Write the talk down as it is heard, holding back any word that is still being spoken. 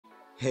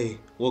Hey,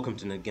 welcome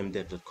to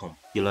NetGameDev.com,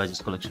 your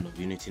largest collection of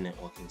Unity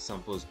networking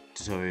samples,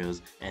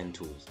 tutorials, and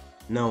tools.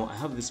 Now, I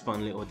have this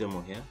fun little demo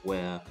here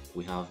where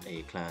we have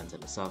a client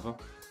and a server,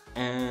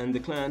 and the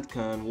client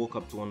can walk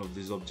up to one of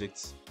these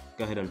objects,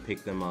 go ahead and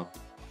pick them up,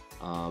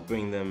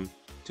 bring them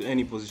to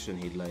any position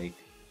he'd like,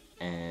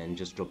 and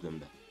just drop them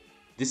there.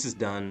 This is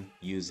done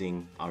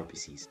using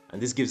RPCs, and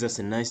this gives us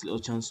a nice little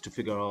chance to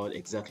figure out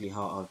exactly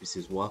how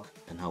RPCs work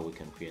and how we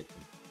can create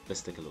them.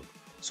 Let's take a look.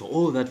 So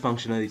all of that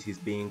functionality is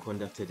being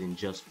conducted in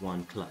just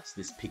one class,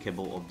 this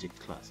pickable object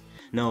class.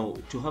 Now,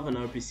 to have an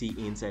RPC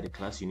inside a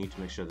class, you need to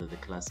make sure that the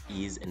class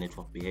is a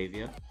network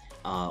behavior.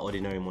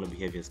 Ordinary mono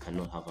behaviors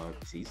cannot have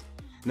RPCs.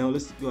 Now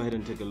let's go ahead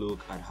and take a look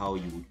at how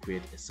you would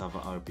create a server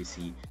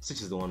RPC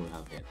such as the one we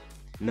have here.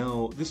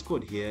 Now, this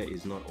code here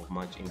is not of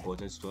much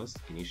importance to us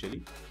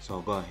initially, so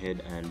I'll go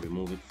ahead and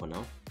remove it for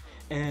now.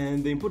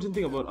 And the important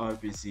thing about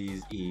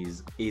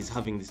RPCs is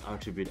having this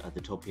attribute at the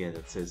top here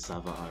that says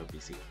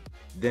ServerRPC.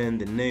 Then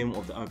the name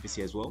of the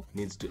RPC as well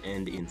needs to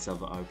end in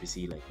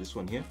ServerRPC like this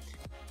one here.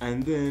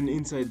 And then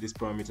inside this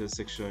parameters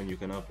section, you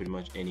can have pretty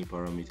much any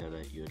parameter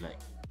that you'd like.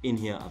 In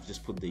here, I've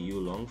just put the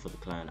ulong for the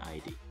client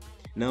ID.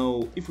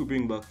 Now, if we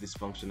bring back this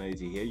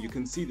functionality here, you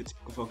can see the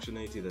typical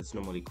functionality that's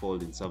normally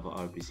called in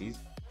ServerRPCs.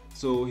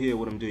 So here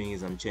what I'm doing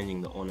is I'm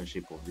changing the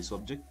ownership of this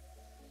object.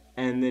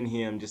 And then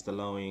here I'm just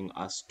allowing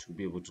us to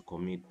be able to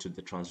commit to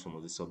the transform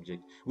of this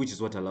object, which is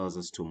what allows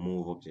us to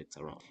move objects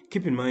around.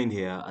 Keep in mind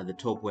here at the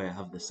top where I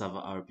have the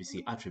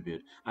ServerRPC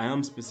attribute, I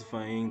am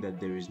specifying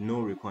that there is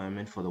no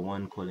requirement for the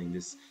one calling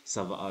this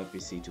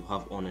ServerRPC to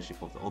have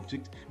ownership of the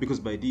object, because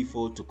by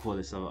default to call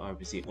a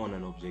ServerRPC on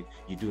an object,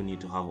 you do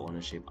need to have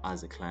ownership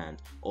as a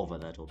client over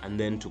that object. And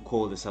then to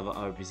call the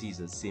ServerRPC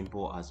is as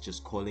simple as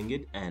just calling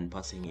it and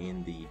passing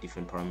in the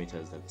different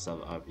parameters that the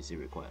ServerRPC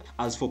requires.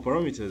 As for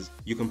parameters,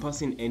 you can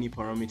pass in any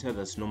parameter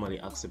that's normally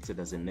accepted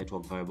as a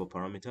network variable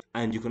parameter,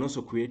 and you can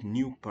also create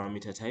new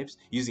parameter types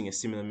using a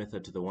similar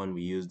method to the one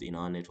we used in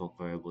our network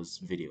variables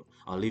video.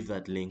 I'll leave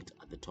that linked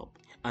at the top.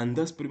 And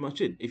that's pretty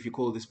much it. If you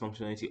call this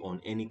functionality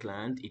on any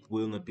client, it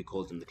will not be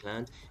called in the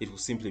client, it will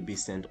simply be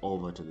sent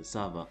over to the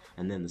server,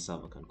 and then the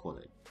server can call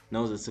it.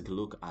 Now let's take a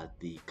look at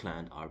the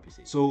client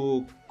RPC.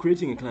 So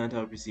creating a client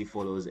RPC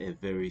follows a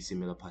very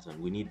similar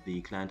pattern. We need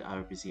the client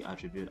RPC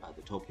attribute at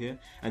the top here,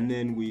 and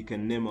then we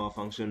can name our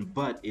function,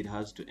 but it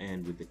has to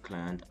end with the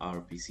client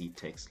RPC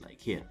text like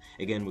here.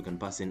 Again, we can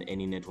pass in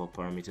any network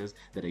parameters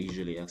that are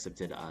usually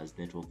accepted as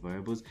network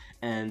variables,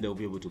 and they'll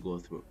be able to go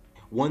through.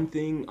 One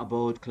thing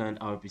about client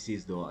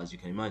RPCs though, as you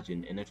can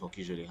imagine, a network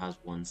usually has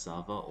one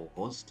server or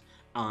host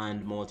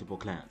and multiple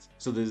clients.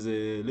 So there's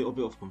a little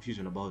bit of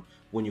confusion about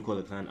when you call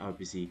a client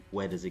RPC,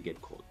 where does it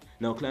get called?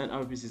 Now, client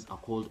RPCs are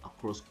called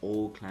across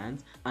all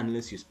clients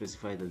unless you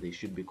specify that they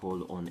should be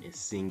called on a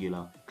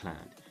singular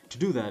client. To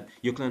do that,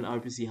 your client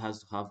RPC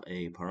has to have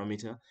a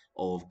parameter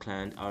of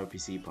client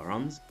RPC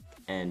params,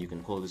 and you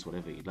can call this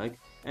whatever you like.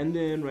 And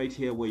then right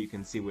here where you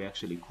can see we're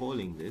actually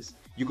calling this,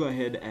 you go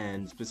ahead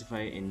and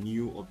specify a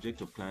new object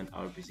of client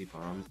RPC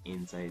params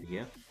inside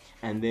here,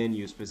 and then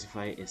you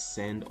specify a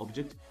send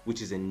object,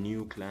 which is a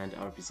new client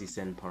RPC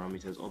send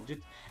parameters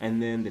object,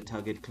 and then the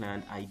target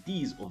client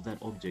IDs of that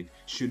object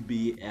should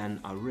be an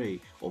array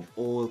of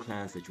all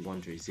clients that you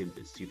want to receive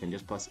this. You can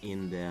just pass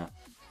in their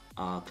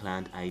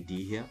client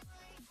ID here,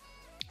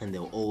 and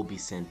they'll all be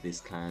sent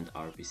this client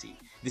RPC.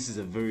 This is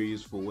a very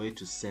useful way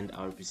to send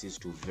RPCs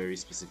to very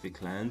specific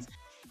clients,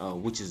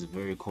 which is a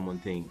very common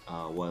thing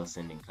while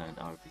sending client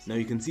RPC. Now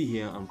you can see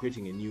here I'm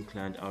creating a new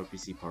client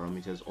RPC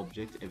parameters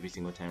object every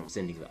single time I'm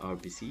sending the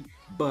RPC,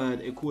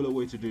 but a cooler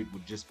way to do it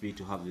would just be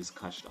to have this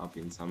cached up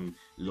in some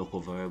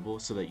local variable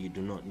so that you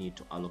do not need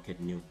to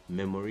allocate new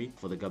memory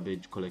for the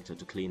garbage collector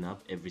to clean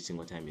up every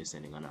single time you're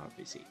sending an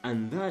RPC.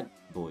 And that,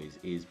 boys,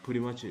 is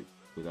pretty much it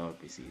with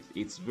RPCs.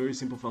 It's very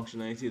simple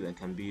functionality that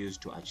can be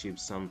used to achieve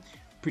some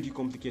pretty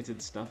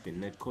complicated stuff in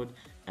netcode,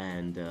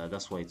 and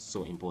that's why it's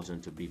so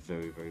important to be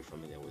very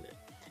familiar with it.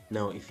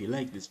 Now, if you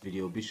like this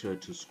video, be sure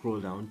to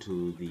scroll down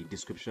to the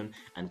description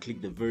and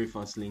click the very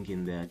first link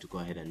in there to go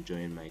ahead and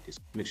join my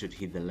Discord. Make sure to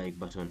hit the like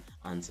button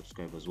and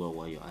subscribe as well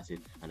while you're at it,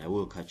 and I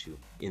will catch you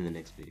in the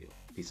next video.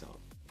 Peace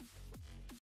out.